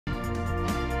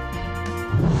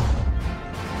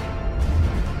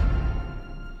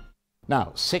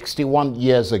Now, 61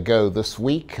 years ago this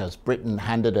week, as Britain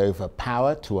handed over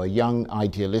power to a young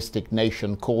idealistic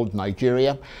nation called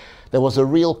Nigeria, there was a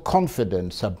real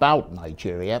confidence about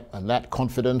Nigeria, and that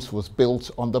confidence was built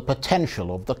on the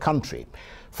potential of the country.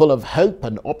 Full of hope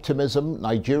and optimism,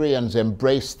 Nigerians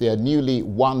embraced their newly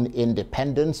won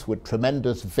independence with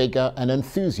tremendous vigor and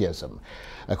enthusiasm.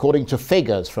 According to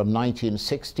figures from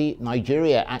 1960,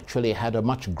 Nigeria actually had a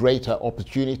much greater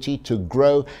opportunity to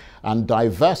grow and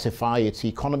diversify its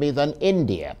economy than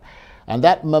India. And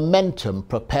that momentum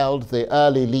propelled the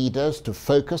early leaders to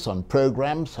focus on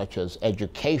programs such as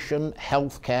education,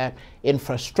 healthcare,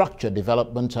 infrastructure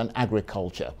development, and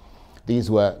agriculture.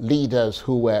 These were leaders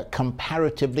who were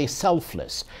comparatively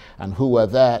selfless and who were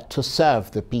there to serve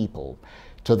the people.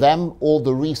 To them, all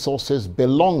the resources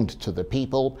belonged to the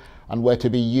people and were to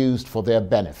be used for their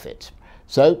benefit.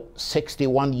 So,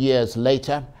 61 years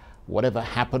later, whatever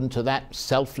happened to that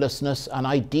selflessness and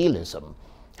idealism?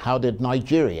 How did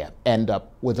Nigeria end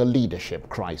up with a leadership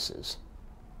crisis?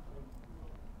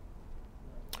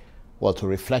 Well, to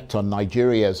reflect on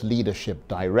Nigeria's leadership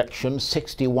direction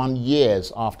 61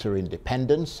 years after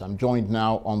independence, I'm joined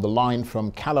now on the line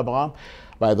from Calabar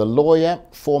by the lawyer,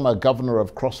 former governor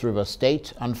of Cross River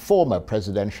State and former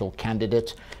presidential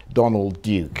candidate Donald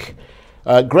Duke.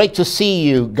 Great to see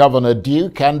you, Governor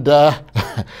Duke, and I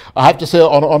have to say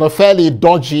on a fairly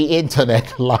dodgy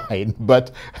internet line,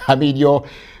 but I mean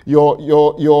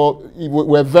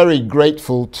we're very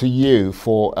grateful to you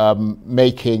for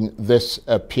making this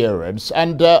appearance.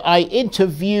 And I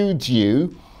interviewed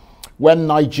you when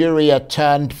Nigeria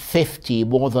turned 50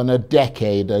 more than a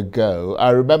decade ago. I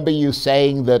remember you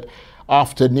saying that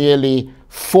after nearly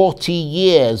 40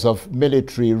 years of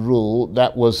military rule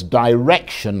that was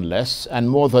directionless and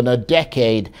more than a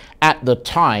decade at the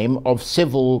time of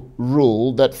civil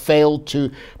rule that failed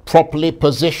to properly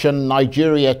position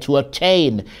Nigeria to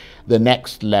attain the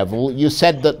next level, you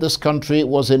said that this country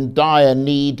was in dire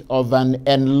need of an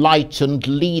enlightened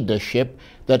leadership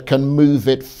that can move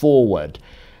it forward.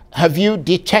 Have you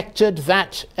detected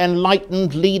that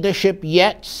enlightened leadership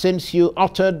yet since you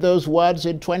uttered those words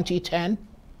in 2010?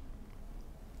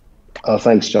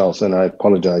 Thanks, Charles, and I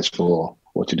apologize for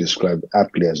what you described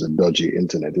aptly as a dodgy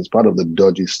internet. It's part of the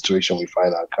dodgy situation we find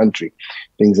in our country.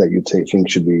 Things that you think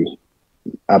should be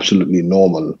absolutely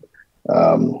normal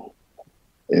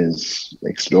is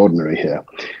extraordinary here.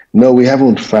 No, we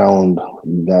haven't found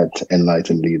that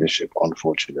enlightened leadership,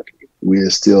 unfortunately. We are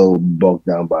still bogged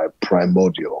down by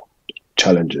primordial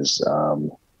challenges,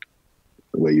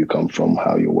 where you come from,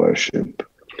 how you worship.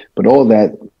 But all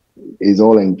that is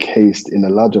all encased in a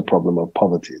larger problem of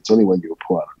poverty. It's only when you're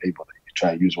poor and unable that you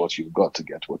try and use what you've got to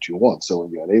get what you want. So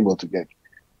when you're unable to get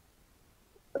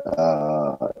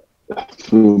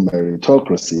through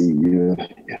meritocracy,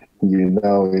 you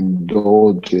now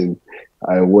indulge in,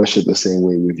 I worship the same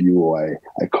way with you, or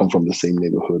I come from the same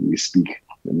neighborhood, we speak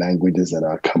the languages that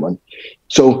are common.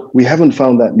 So we haven't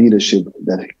found that leadership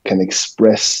that can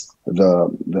express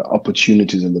the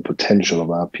opportunities and the potential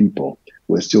of our people.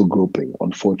 We're still groping,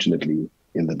 unfortunately,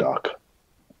 in the dark.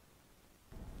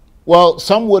 Well,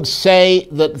 some would say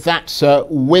that that's a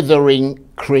withering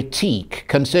critique,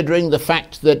 considering the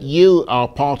fact that you are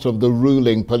part of the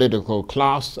ruling political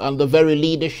class and the very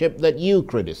leadership that you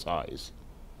criticize.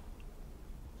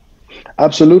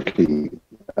 Absolutely.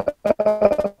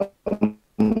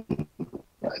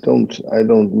 I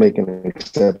don't make an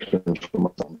exception for my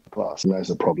class. There's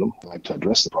a problem. I like to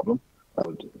address the problem.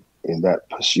 In that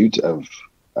pursuit of,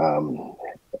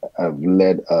 I've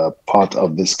led a part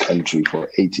of this country for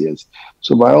 8 years.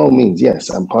 So by all means, yes,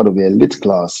 I'm part of the elite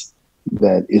class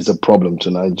that is a problem to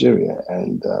Nigeria.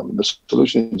 And the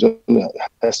solution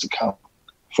has to come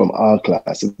from our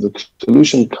class. If the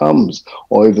solution comes,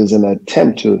 or if there's an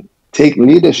attempt to take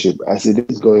leadership, as it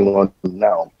is going on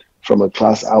now, from a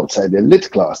class outside the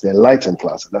elite class, the enlightened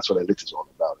class, and that's what elite is all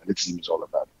about. Elitism is all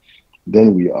about.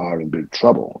 Then we are in big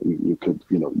trouble.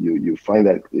 You find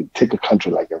that, take a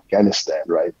country like Afghanistan,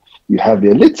 right? You have the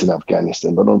elites in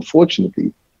Afghanistan, but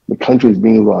unfortunately, the country is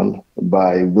being run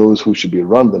by those who should be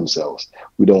run themselves.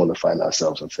 We don't want to find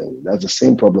ourselves a thing. That's the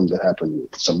same problem that happened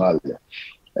with Somalia.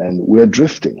 And we're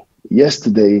drifting.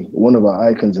 Yesterday, one of our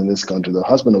icons in this country, the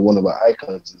husband of one of our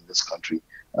icons in this country,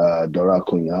 Dora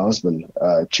Kunya, husband,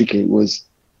 Chike, was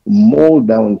mauled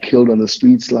down and killed on the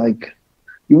streets like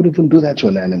you wouldn't even do that to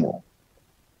an animal.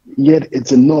 Yet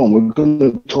it's a norm. We're going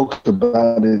to talk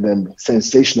about it and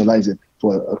sensationalize it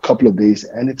for a couple of days,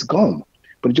 and it's gone.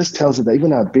 But it just tells us that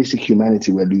even our basic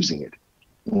humanity, we're losing it.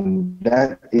 And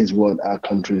that is what our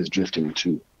country is drifting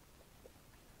to.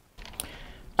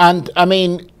 And I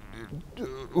mean,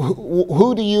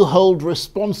 who do you hold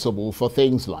responsible for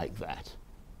things like that?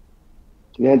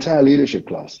 The entire leadership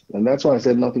class. And that's why I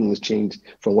said nothing was changed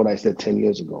from what I said 10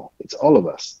 years ago. It's all of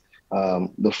us.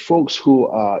 The folks who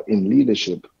are in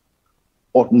leadership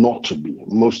ought not to be,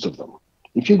 most of them.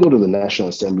 If you go to the National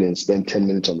Assembly and spend 10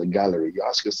 minutes on the gallery, you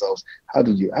ask yourselves, how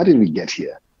did we get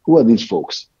here? Who are these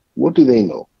folks? What do they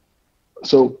know?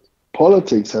 So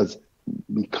politics has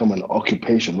become an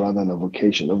occupation rather than a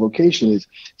vocation. A vocation is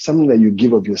something that you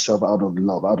give of yourself out of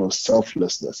love, out of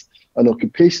selflessness. An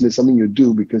occupation is something you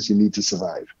do because you need to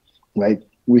survive, right?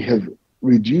 We have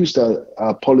reduced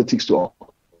our politics to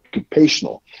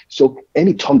occupational. So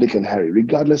any Tom, Dick, and Harry,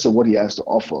 regardless of what he has to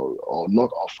offer or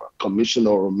not offer, commission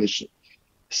or omission,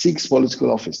 seeks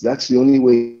political office. That's the only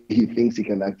way he thinks he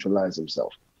can actualize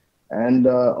himself. And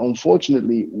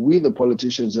unfortunately, we, the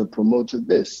politicians, have promoted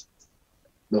this.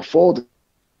 The fault,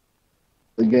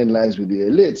 again, lies with the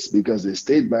elites because they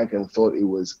stayed back and thought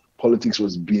politics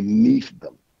was beneath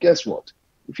them. Guess what?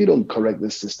 If you don't correct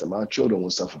this system, our children will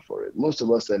suffer for it. Most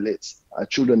of us elites, our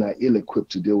children are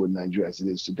ill-equipped to deal with Nigeria as it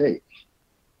is today.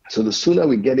 So the sooner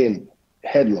we get in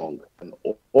headlong and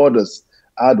orders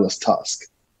arduous task,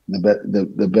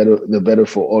 the better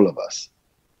for all of us.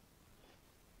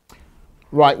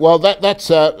 Right. Well, that's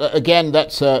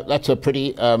a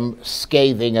pretty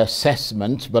scathing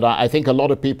assessment, but I think a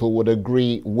lot of people would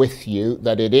agree with you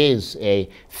that it is a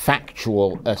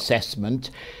factual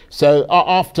assessment. So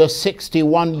after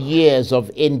 61 years of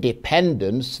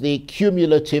independence, the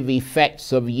cumulative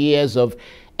effects of years of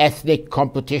ethnic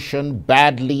competition,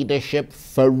 bad leadership,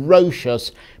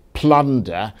 ferocious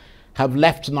plunder have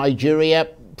left Nigeria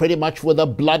pretty much with a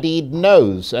bloodied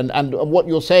nose. And what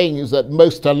you're saying is that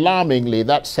most alarmingly,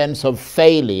 that sense of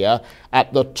failure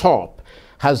at the top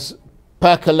has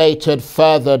percolated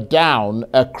further down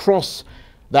across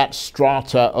that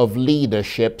strata of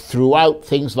leadership throughout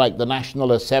things like the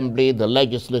National Assembly, the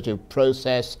legislative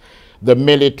process, the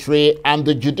military, and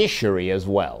the judiciary as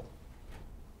well.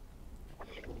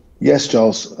 Yes,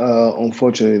 Charles.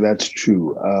 Unfortunately, that's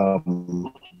true.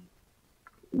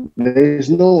 There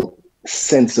is no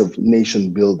sense of nation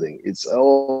building. It's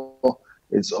all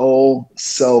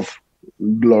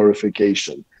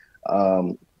self-glorification.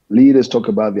 Leaders talk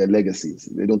about their legacies.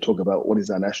 They don't talk about what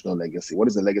is our national legacy. What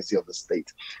is the legacy of the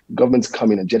state? Governments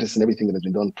come in and jettison everything that has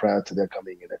been done prior to their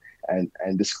coming in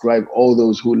and describe all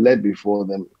those who led before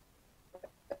them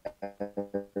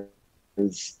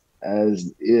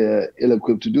as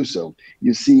ill-equipped to do so.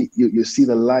 You see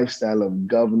the lifestyle of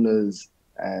governors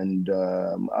and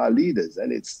our leaders,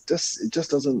 and it just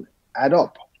doesn't add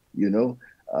up.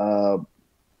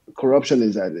 Corruption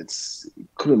is it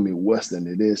couldn't be worse than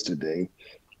it is today.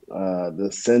 The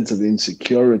sense of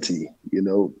insecurity,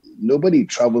 nobody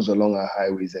travels along our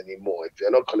highways anymore. If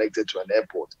you're not connected to an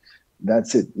airport,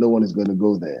 that's it. No one is going to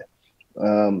go there.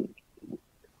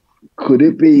 Could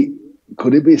it be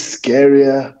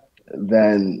scarier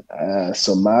than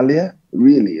Somalia?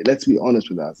 Really, let's be honest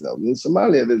with ourselves. In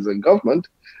Somalia, there's a government,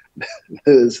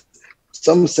 there's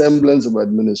some semblance of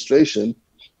administration,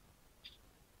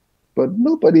 but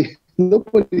nobody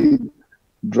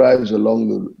drives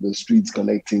along the streets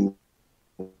connecting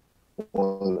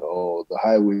or the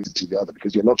highways to the other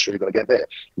because you're not sure you're going to get there.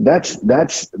 That's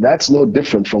no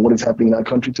different from what is happening in our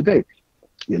country today.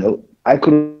 I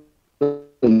couldn't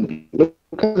look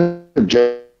at the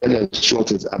journey as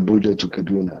short as Abuja to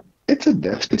Kaduna. It's a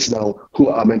death. It's now who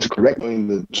are meant to correct in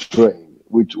the train,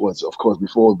 which was, of course,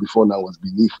 before now was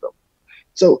beneath them.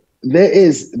 So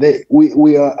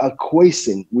we are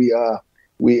acquiescing. We are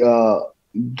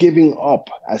giving up,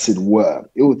 as it were.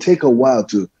 It will take a while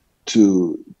to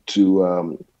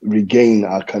regain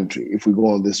our country if we go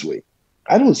on this way.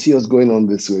 I don't see us going on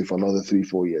this way for another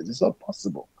 3-4 years. It's not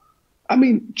possible. I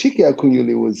mean, Chike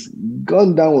Akunyele was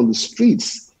gunned down on the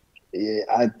streets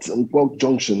at Nkpok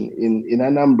Junction in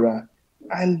Anambra,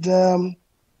 and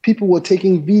people were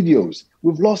taking videos.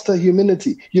 We've lost our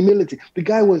humility. The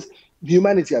guy was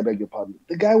humanity. I beg your pardon.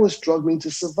 The guy was struggling to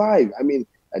survive. I mean,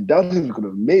 I doubt if he could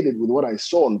have made it with what I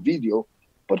saw on video.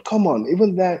 But come on,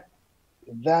 even that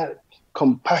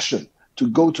compassion to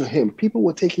go to him. People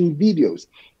were taking videos.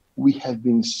 We have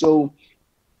been so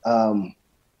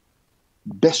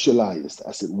bestialized,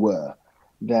 as it were,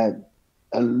 that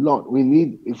a lot we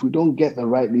need. If we don't get the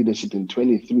right leadership in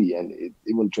 23, and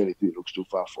even 23 looks too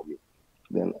far for me,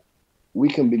 then we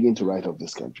can begin to write off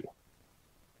this country.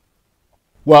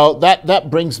 Well, that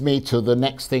brings me to the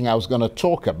next thing I was going to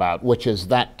talk about, which is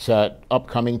that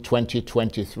upcoming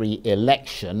 2023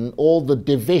 election, all the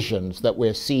divisions that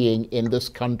we're seeing in this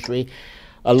country,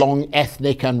 along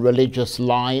ethnic and religious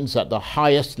lines at the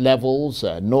highest levels,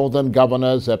 northern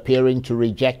governors appearing to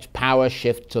reject power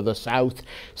shift to the south,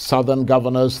 southern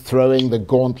governors throwing the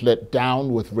gauntlet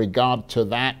down with regard to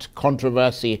that,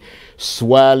 controversy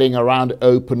swirling around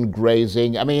open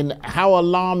grazing. I mean, how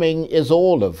alarming is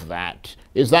all of that?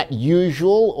 Is that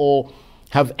usual, or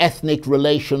have ethnic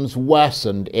relations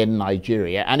worsened in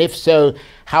Nigeria? And if so,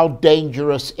 how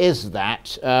dangerous is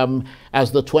that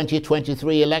as the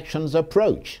 2023 elections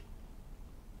approach?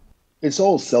 It's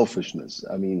all selfishness.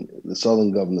 I mean, the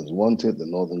southern governors want it, the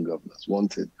northern governors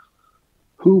want it.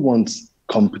 Who wants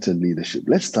competent leadership?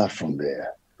 Let's start from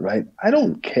there, right? I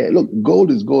don't care. Look,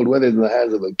 gold is gold, whether it's in the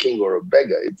hands of a king or a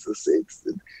beggar.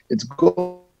 It's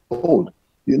gold.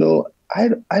 You know,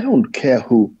 I don't care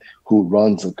who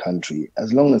runs a country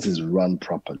as long as it's run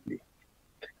properly.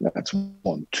 That's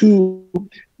one. Two,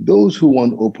 those who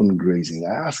want open grazing,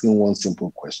 I ask them one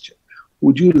simple question.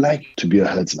 Would you like to be a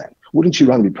herdsman? Wouldn't you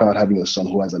rather be proud having a son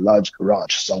who has a large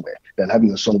ranch somewhere than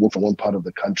having a son walk from one part of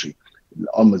the country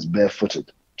almost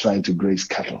barefooted trying to graze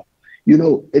cattle? You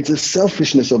know, it's a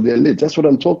selfishness of their elites. That's what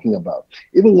I'm talking about.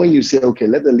 Even when you say, okay,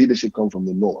 let the leadership come from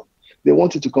the north, they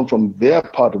want it to come from their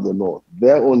part of the north,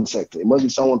 their own sector. It must be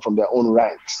someone from their own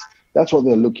ranks. That's what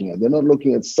they're looking at. They're not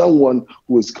looking at someone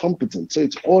who is competent. So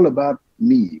it's all about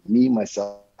me,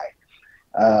 myself.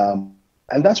 And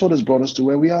that's what has brought us to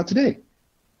where we are today.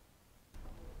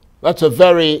 That's a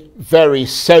very, very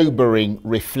sobering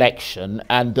reflection,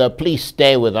 and please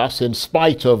stay with us. In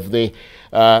spite of the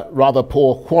rather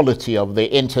poor quality of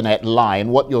the internet line,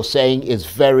 what you're saying is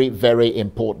very, very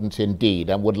important indeed,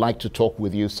 and would like to talk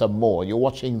with you some more. You're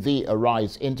watching the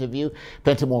Arise interview.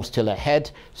 Plenty more still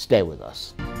ahead. Stay with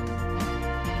us.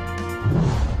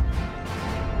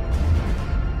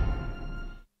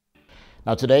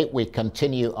 Now today we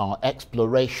continue our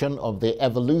exploration of the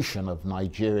evolution of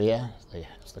Nigeria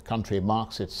as the country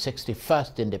marks its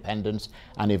 61st independence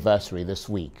anniversary this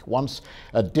week. Once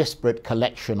a disparate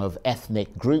collection of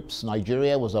ethnic groups,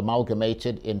 Nigeria was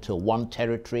amalgamated into one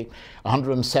territory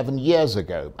 107 years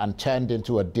ago and turned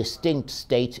into a distinct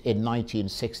state in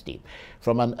 1960.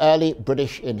 From an early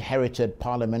British inherited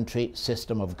parliamentary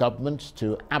system of government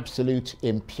to absolute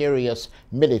imperious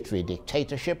military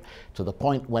dictatorship, to the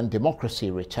point when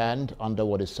democracy returned under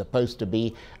what is supposed to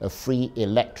be a free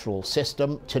electoral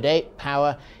system, today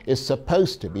power is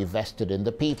supposed to be vested in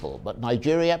the people. But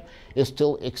Nigeria is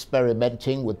still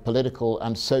experimenting with political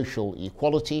and social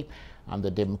equality, and the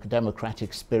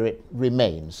democratic spirit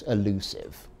remains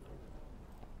elusive.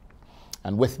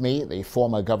 And with me, the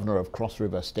former governor of Cross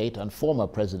River State and former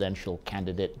presidential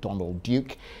candidate Donald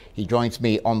Duke. He joins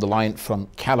me on the line from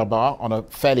Calabar on a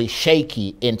fairly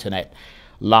shaky internet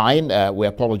line. We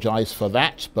apologize for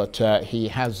that, but he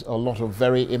has a lot of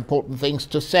very important things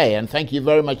to say. And thank you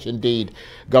very much indeed,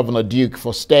 Governor Duke,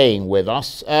 for staying with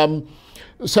us.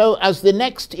 So as the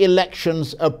next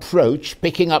elections approach,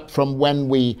 picking up from when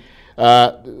we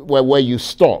where you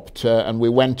stopped and we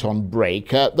went on break,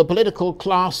 the political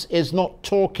class is not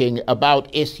talking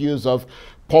about issues of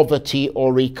poverty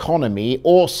or economy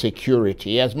or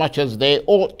security as much as they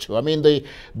ought to. I mean, the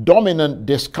dominant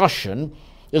discussion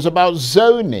is about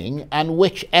zoning and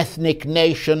which ethnic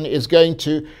nation is going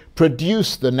to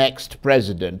produce the next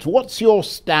president. What's your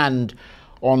stand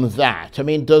on that? I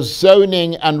mean, does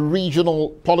zoning and regional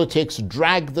politics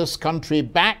drag this country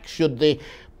back? Should the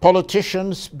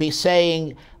politicians be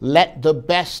saying, let the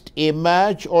best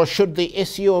emerge, or should the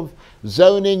issue of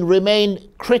zoning remain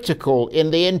critical in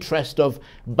the interest of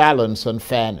balance and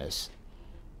fairness?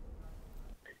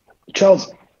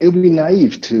 Charles, it would be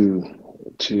naive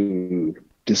to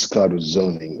discard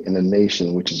zoning in a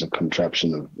nation which is a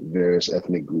contraption of various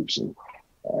ethnic groups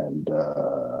and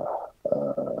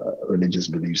religious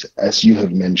beliefs, as you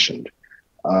have mentioned.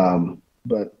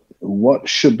 But what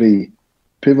should be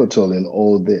pivotal in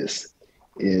all this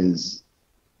is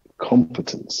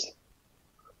competence.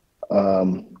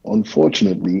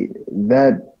 Unfortunately,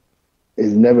 that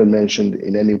is never mentioned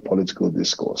in any political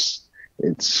discourse.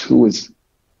 It's who is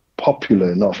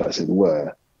popular enough, as it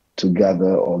were, to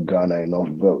gather or garner enough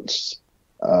votes.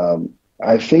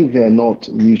 I think they're not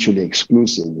mutually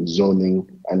exclusive, zoning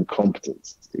and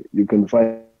competence. You can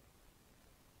find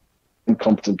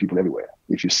competent people everywhere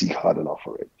if you seek hard enough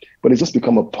for it. But it's just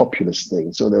become a populist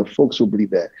thing. So there are folks who believe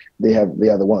that they are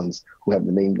the ones who have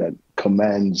the name that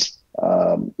commands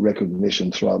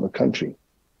recognition throughout the country.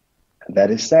 And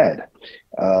that is sad.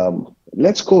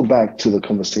 Let's go back to the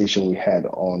conversation we had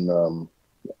on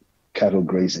cattle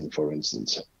grazing, for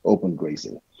instance, open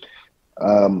grazing.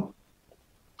 I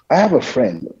have a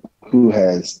friend who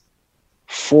has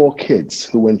 4 kids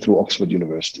who went through Oxford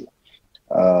University.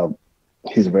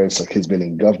 he's been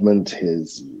in government.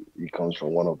 He comes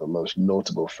from one of the most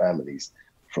notable families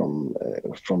from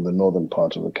the northern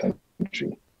part of the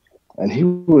country, and he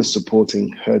was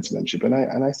supporting herdsmanship.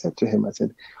 And I said to him, I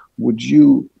said, would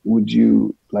you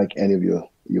like any of your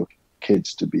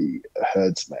kids to be a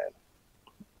herdsman?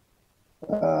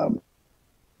 And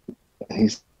he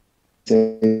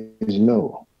says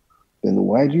no. Then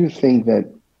why do you think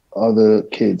that other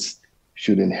kids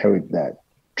should inherit that?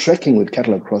 Trekking with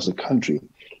cattle across the country.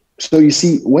 So you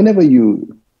see, whenever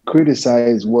you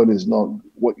criticize what is not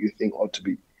what you think ought to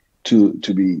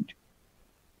be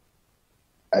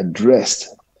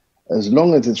addressed, as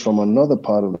long as it's from another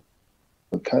part of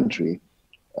the country,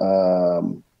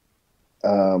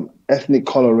 ethnic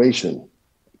coloration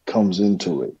comes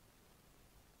into it.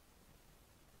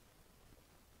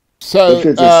 So, if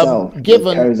it's the South,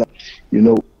 given, carries out, you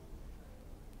know.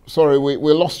 Sorry, we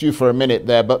lost you for a minute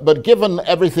there, but given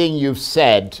everything you've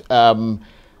said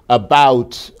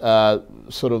about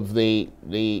sort of the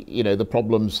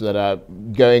problems that are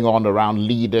going on around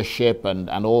leadership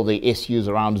and all the issues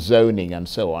around zoning and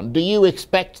so on, do you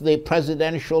expect the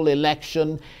presidential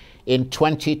election in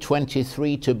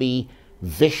 2023 to be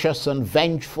vicious and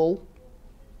vengeful?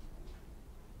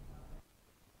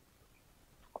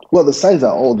 Well, the signs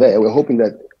are all there. We're hoping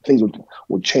that things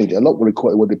would change. A lot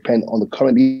will depend on the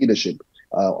current leadership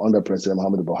under President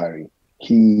Muhammadu Buhari.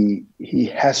 He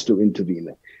has to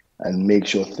intervene and make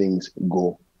sure things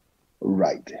go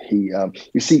right.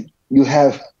 You see, you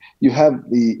have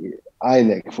the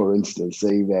INEC, for instance,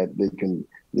 saying that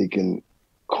they can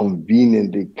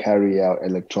conveniently carry out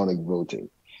electronic voting,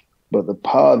 but the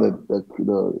power that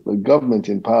the government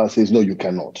in power says no, you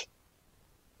cannot.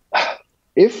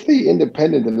 If the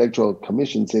Independent Electoral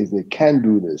Commission says they can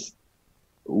do this,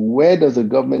 where does the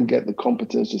government get the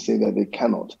competence to say that they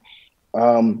cannot?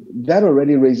 That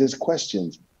already raises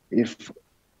questions. If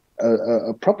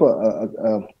a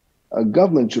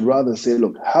government should rather say,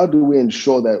 look, how do we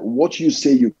ensure that what you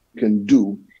say you can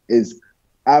do is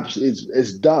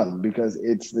done, because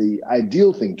it's the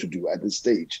ideal thing to do at this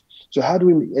stage. So how do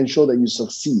we ensure that you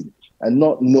succeed? And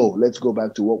not, no, let's go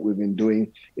back to what we've been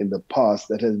doing in the past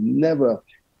that has never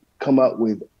come out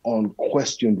with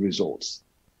unquestioned results.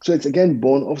 So it's again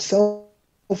born of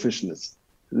selfishness.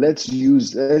 Let's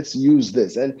use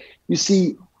this. And you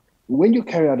see, when you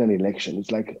carry out an election, it's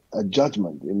like a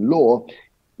judgment. In law,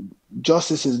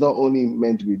 justice is not only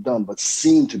meant to be done, but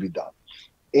seen to be done.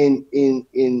 In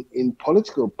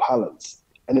political parlance,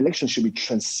 an election should be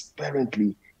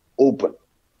transparently open.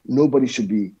 Nobody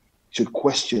should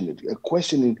question it.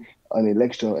 Questioning an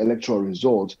electoral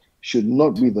result should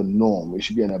not be the norm. It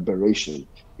should be an aberration.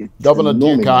 Governor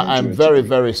Duke, I'm very,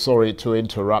 very sorry to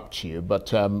interrupt you,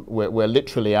 but we're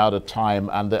literally out of time,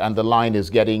 and the line is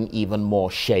getting even more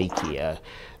shaky.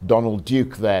 Donald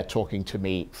Duke there talking to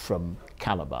me from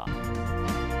Calabar.